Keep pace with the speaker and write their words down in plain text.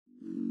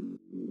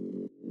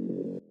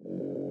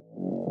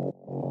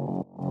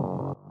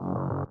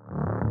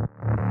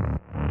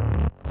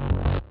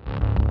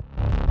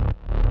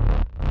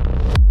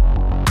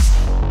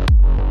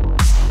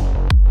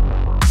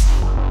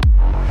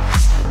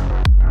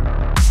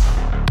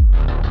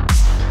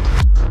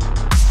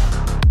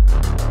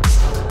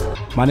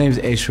My name is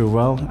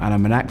Ruele and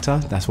I'm an actor.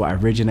 That's what I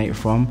originate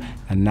from.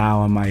 And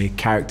now I'm a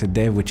character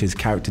dev, which is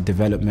character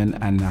development.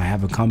 And I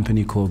have a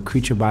company called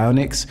Creature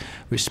Bionics,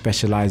 which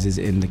specializes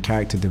in the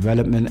character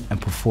development and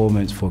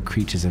performance for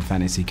creatures and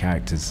fantasy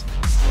characters.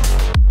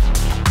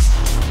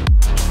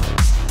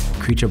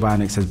 Creature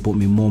Bionics has brought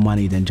me more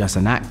money than just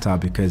an actor,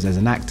 because as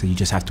an actor, you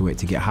just have to wait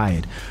to get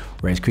hired.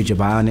 Whereas Creature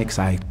Bionics,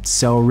 I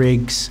sell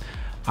rigs,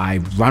 I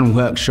run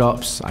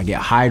workshops, I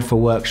get hired for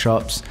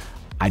workshops,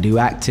 I do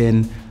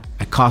acting,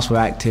 I cast for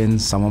acting,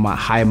 someone might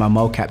hire my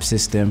mocap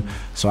system.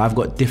 So I've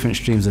got different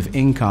streams of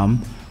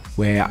income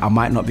where I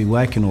might not be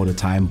working all the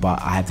time,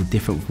 but I have the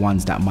different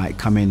ones that might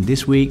come in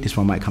this week, this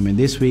one might come in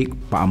this week,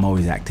 but I'm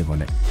always active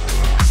on it.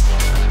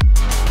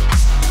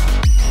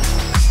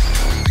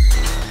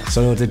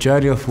 So the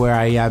journey of where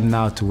I am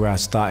now to where I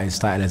started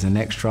as an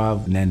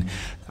extra, and then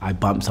I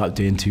bumped up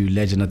into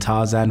Legend of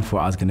Tarzan.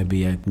 Thought I was going to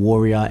be a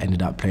warrior,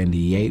 ended up playing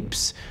the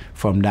apes.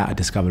 From that I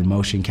discovered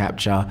motion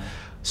capture.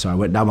 So I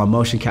went down my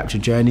motion capture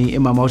journey.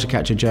 In my motion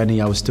capture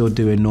journey I was still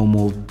doing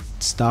normal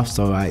stuff,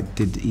 so I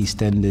did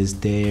EastEnders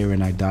there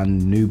and I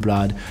done New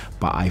Blood,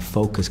 but I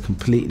focused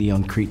completely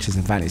on creatures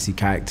and fantasy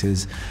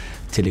characters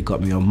till it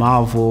got me on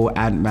Marvel,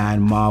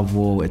 Ant-Man,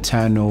 Marvel,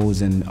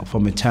 Eternals, and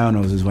from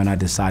Eternals is when I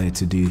decided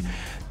to do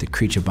the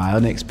Creature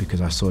Bionics because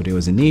I saw there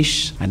was a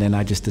niche, and then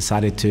I just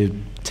decided to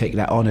take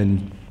that on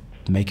and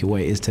make it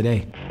what it is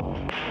today.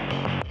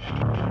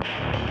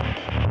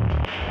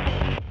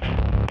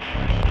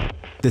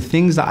 The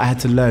things that I had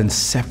to learn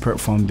separate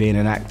from being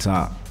an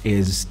actor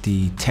is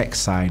the tech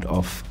side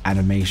of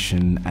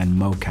animation and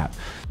mocap.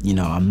 You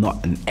know, I'm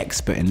not an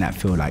expert in that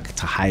field like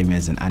to hire me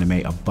as an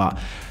animator, but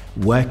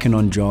working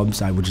on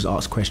jobs, I would just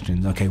ask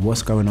questions. Okay,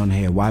 what's going on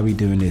here? Why are we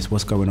doing this?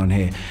 What's going on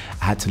here?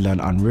 I had to learn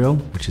Unreal,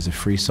 which is a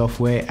free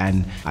software,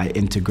 and I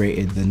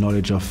integrated the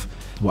knowledge of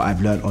what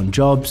I've learned on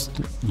jobs,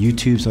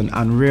 YouTube's on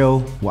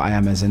Unreal, what I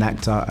am as an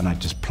actor, and I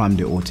just plumbed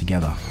it all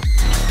together.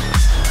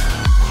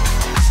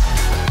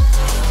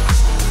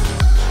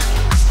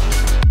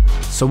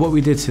 So what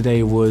we did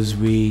today was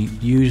we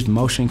used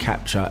motion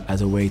capture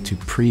as a way to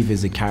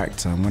previs a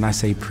character. And when I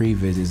say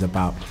previs, it's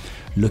about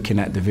looking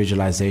at the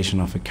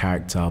visualization of a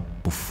character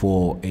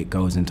before it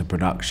goes into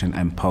production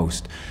and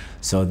post.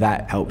 So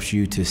that helps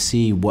you to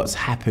see what's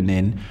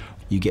happening.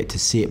 You get to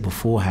see it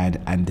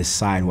beforehand and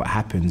decide what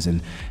happens,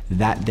 and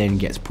that then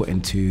gets put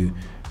into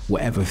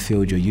whatever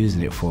field you're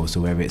using it for.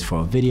 So whether it's for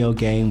a video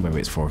game, whether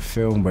it's for a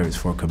film, whether it's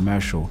for a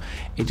commercial,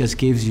 it just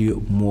gives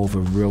you more of a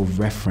real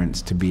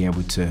reference to be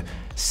able to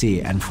see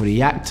it. And for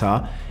the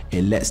actor,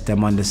 it lets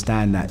them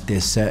understand that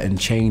there's certain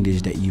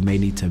changes that you may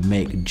need to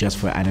make just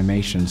for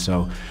animation.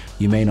 So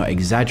you may not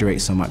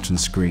exaggerate so much on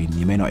screen,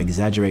 you may not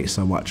exaggerate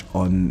so much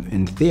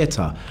in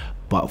theater,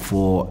 but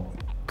for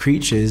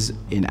creatures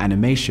in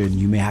animation,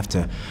 you may have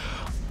to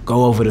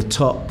go over the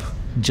top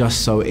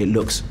just so it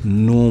looks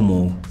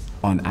normal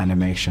on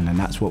animation, and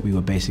that's what we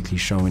were basically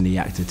showing the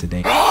actor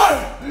today.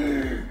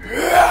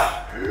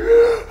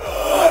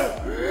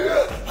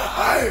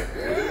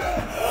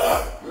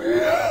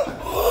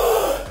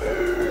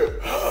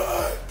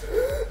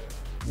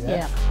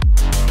 Yeah.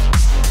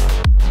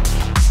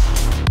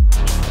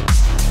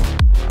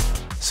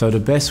 So the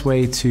best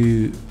way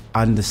to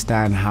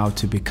understand how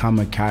to become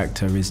a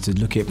character is to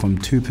look at it from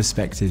two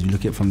perspectives. You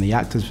look at it from the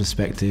actor's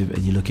perspective and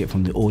you look at it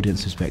from the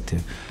audience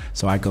perspective.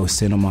 So I go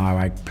cinema,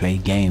 I play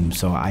games,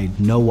 so I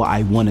know what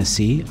I want to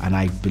see, and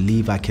I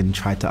believe I can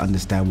try to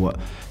understand what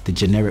the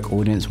generic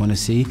audience want to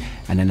see,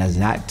 and then as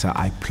an actor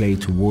I play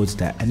towards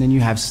that. And then you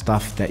have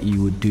stuff that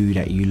you would do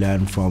that you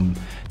learn from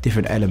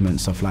different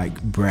elements of like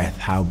breath,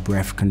 how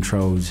breath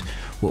controls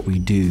what we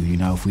do. You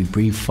know, if we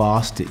breathe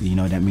fast, you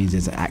know, that means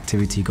there's an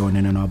activity going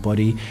in our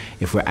body.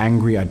 If we're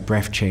angry, our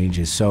breath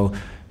changes. So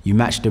you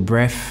match the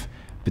breath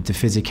with the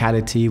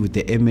physicality, with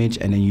the image,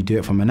 and then you do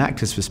it from an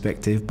actor's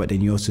perspective, but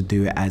then you also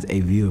do it as a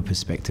viewer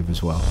perspective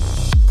as well.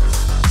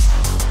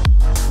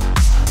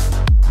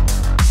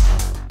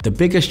 The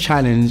biggest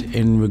challenge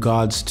in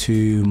regards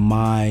to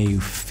my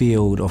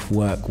field of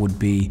work would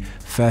be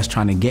first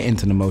trying to get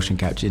into the motion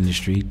capture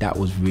industry. That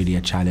was really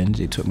a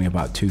challenge. It took me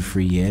about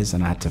 2-3 years,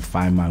 and I had to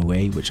find my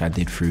way, which I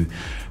did through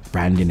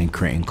branding and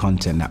creating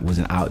content that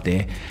wasn't out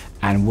there.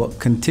 And what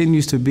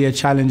continues to be a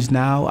challenge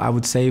now, I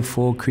would say,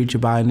 for Creature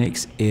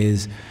Bionics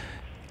is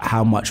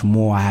how much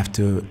more I have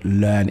to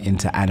learn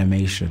into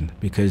animation.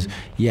 Because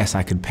yes,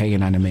 I could pay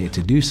an animator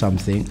to do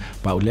something,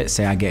 but let's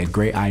say I get a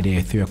great idea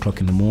at 3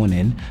 o'clock in the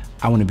morning,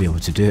 I want to be able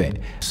to do it.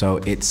 So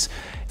it's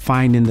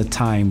finding the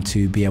time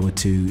to be able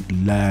to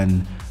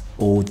learn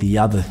all the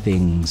other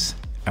things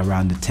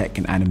around the tech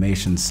and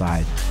animation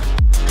side.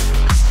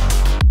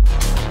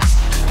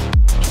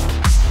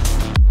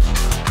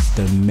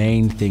 The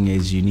main thing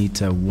is you need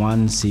to,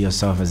 one, see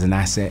yourself as an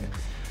asset.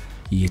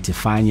 You need to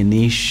find your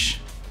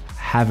niche,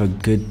 have a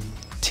good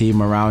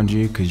team around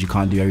you, because you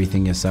can't do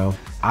everything yourself.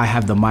 I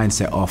have the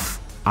mindset of,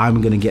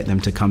 I'm gonna get them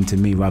to come to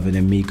me rather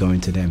than me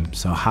going to them.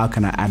 So how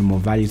can I add more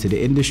value to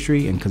the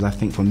industry? And because I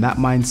think from that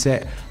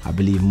mindset, I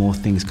believe more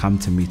things come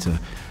to me to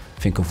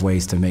think of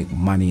ways to make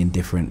money in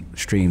different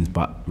streams,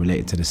 but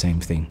related to the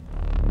same thing.